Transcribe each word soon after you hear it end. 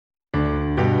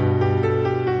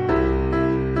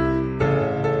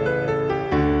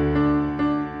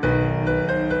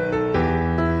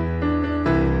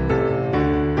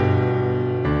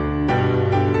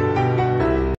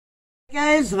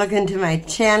guys, welcome to my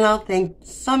channel. Thanks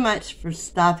so much for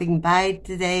stopping by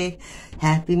today.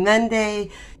 Happy Monday.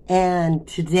 And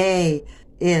today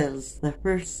is the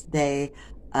first day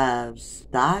of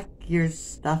Stock Your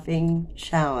Stuffing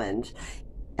Challenge.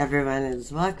 Everyone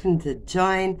is welcome to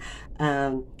join.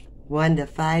 $1 to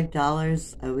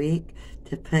 $5 a week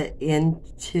to put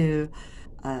into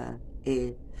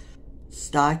a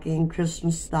stocking,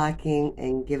 Christmas stocking,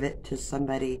 and give it to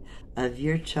somebody of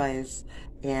your choice,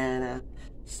 and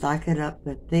stock it up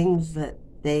with things that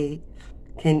they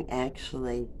can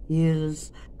actually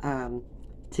use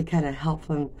to kind of help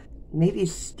them maybe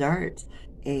start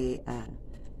a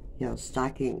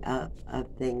stocking up of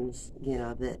things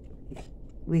that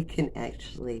we can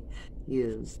actually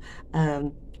use.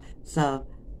 So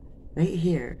right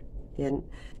here, and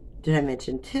did I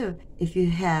mention too, if you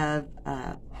have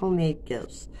homemade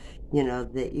gifts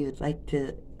that you'd like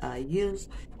to use,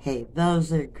 hey,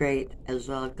 those are great as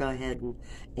well. Go ahead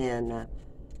and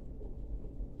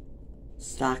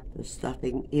stock the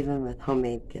stuffing even with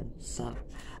homemade gifts. So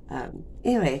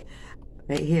anyway,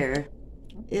 right here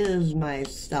is my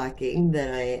stocking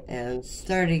that I am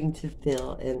starting to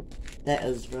fill, and that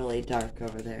is really dark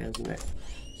over there, isn't it?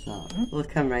 So we'll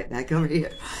come right back over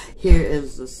here. Here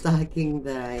is the stocking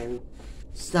that I am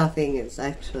stuffing. It's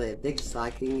actually a big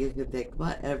stocking. You can pick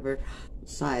whatever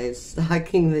size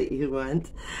stocking that you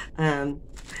want.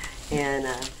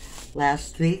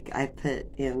 Last week I put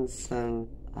in some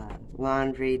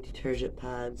laundry detergent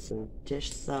pods, some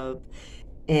dish soap,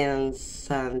 and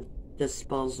some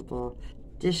disposable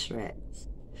dish rags.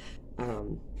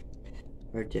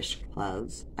 Or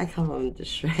dishcloths. I call them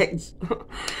dish rags.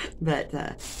 But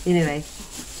anyway,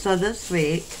 so this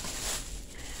week,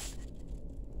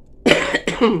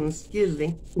 excuse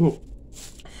me,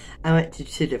 I went to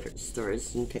 2 different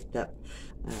stores and picked up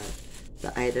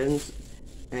the items.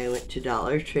 I went to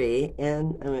Dollar Tree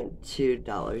and I went to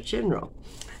Dollar General.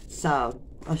 So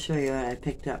I'll show you what I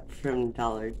picked up from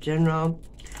Dollar General.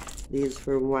 These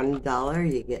were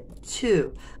 $1. You get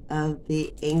 2 of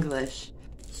the English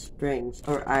Springs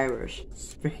or Irish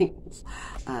Springs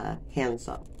hand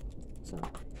soap. So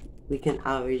we can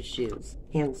always use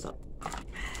hand soap.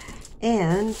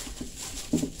 And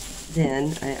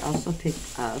then I also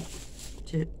picked up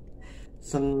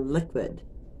some liquid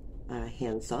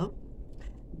hand soap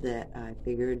that I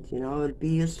figured would be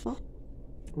useful.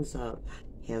 And so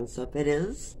hand soap it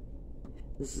is.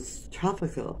 This is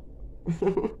tropical.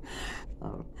 And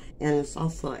it's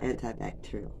also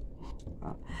antibacterial.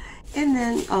 And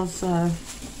then also,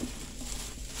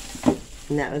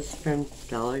 and that was from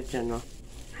Dollar General.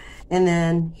 And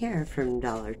then here from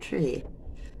Dollar Tree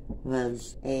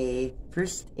was a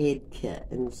first aid kit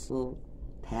in this little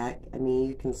pack. I mean,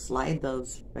 you can slide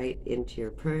those right into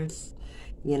your purse.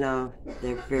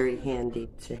 They're very handy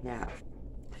to have.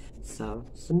 So,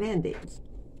 some Band-Aids.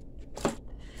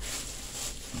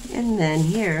 And then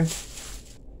here,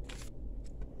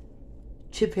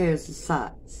 2 pairs of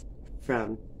socks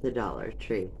from the Dollar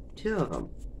Tree. 2 of them.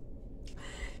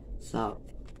 So,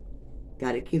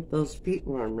 gotta keep those feet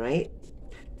warm, right?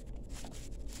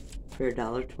 For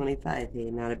 $1.25,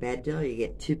 hey, not a bad deal. You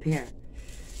get 2 pair.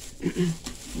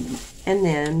 And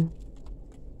then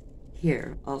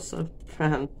here, also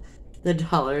from the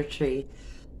Dollar Tree,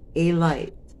 a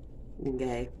light.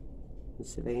 Okay,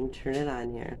 let's see if I can turn it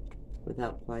on here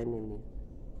without blinding you,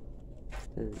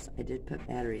 because I did put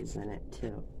batteries in it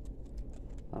too.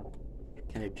 Oh,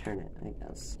 gotta turn it, I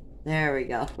guess. There we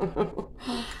go.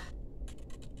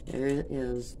 There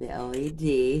is the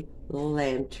LED little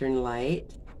lantern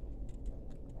light.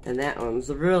 And that one's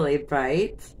really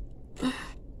bright.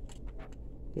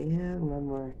 Yeah, one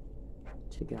more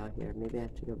to go here. Maybe I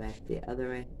have to go back the other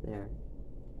way. There.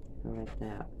 Go like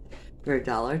that. For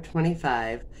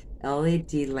 $1.25,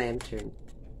 LED lantern.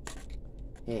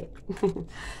 Hey.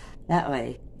 That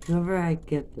way, whoever I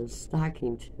give the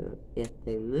stocking to, if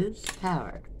they lose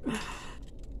power,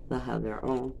 they'll have their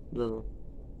own little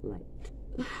light.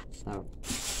 So,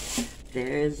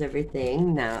 there's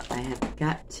everything. Now, I have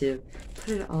got to put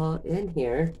it all in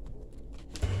here.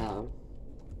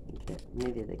 Get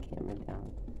maybe the camera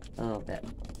down a little bit,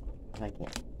 if I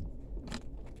can.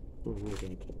 Maybe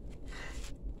I can,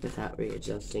 without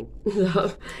readjusting.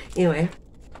 So, anyway,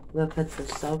 we'll put the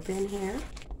soap in here.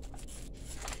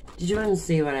 Did you want to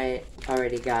see what I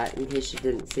already got, in case you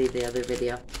didn't see the other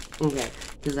video? Okay,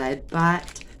 because I had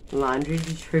bought laundry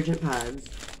detergent pods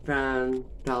from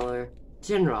Dollar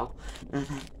General. And I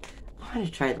thought, I want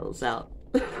to try those out.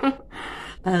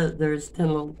 There's 10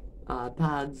 little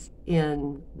pods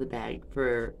in the bag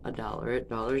for $1 at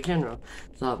Dollar General.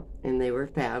 So, and they were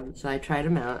fab. So I tried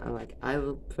them out. I'm like, I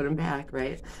will put them back,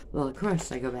 right? Well, of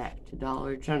course, I go back to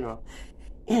Dollar General.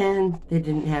 And they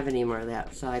didn't have any more of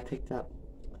that. So I picked up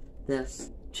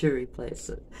this to replace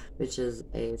it, which is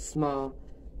a small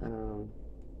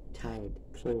Tide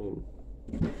Clean.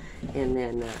 And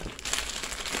then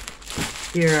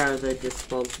here are the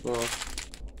disposable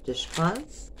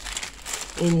dishcloths.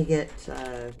 And you get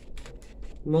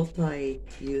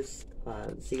multi-use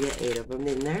cloths. You get 8 of them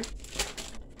in there.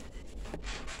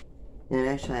 And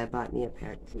actually I bought me a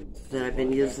pair that I've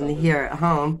been using here at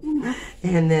home.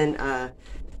 And then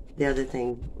the other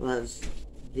thing was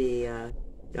the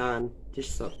Dawn dish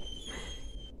soap.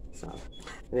 So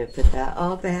I'm going to put that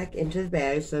all back into the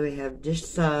bag. So we have dish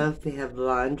soap, we have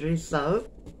laundry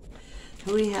soap,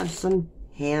 we have some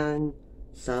hand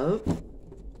soap,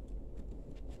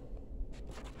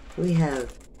 we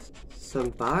have some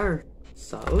bar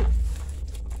soap,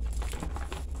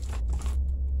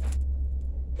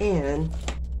 and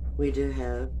we do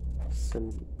have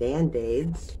some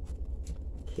Band-Aids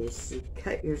in case you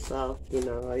cut yourself. You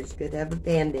know, always good to have a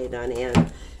Band-Aid on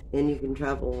hand, and you can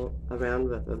travel around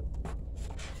with them,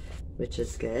 which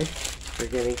is good. We're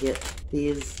going to get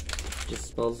these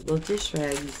disposable dish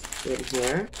rags in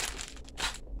here.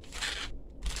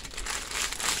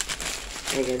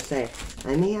 Like I say,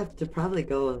 I may have to probably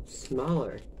go with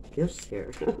smaller gifts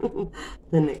here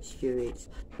the next few weeks.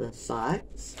 The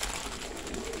socks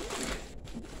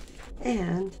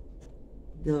and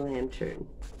the lantern.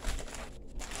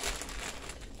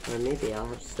 Or maybe I'll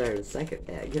have to start a second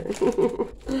bag.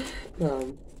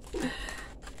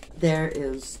 There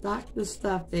is Stock the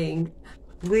Stuffing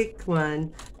week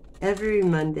 1. Every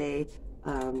Monday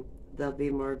there'll be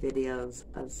more videos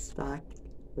of Stock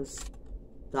the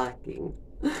Stocking.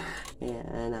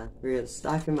 And we're going to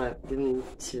stock them up, give them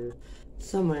to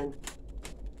someone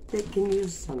that can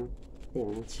use some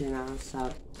things, you know.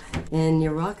 So, and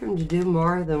you're welcome to do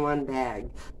more than one bag.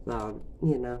 So,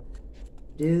 you know,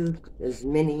 do as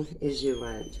many as you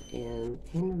want and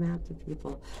hand them out to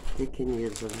people that can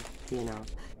use them, you know.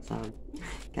 So,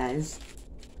 guys,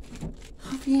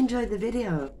 hope you enjoyed the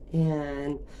video,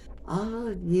 and all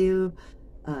of you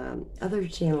other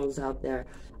channels out there,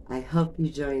 I hope you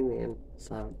join me.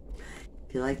 So,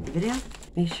 if you like the video,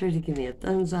 make sure to give me a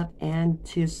thumbs up and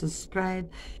to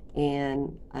subscribe,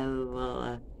 and I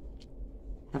will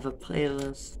have a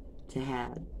playlist to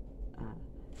have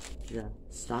the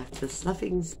Stock the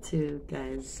Stuffings too,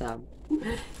 guys. So,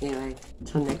 anyway,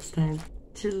 till next time,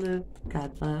 toodaloo,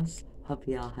 God bless. Hope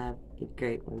you all have a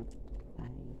great one.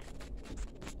 Bye.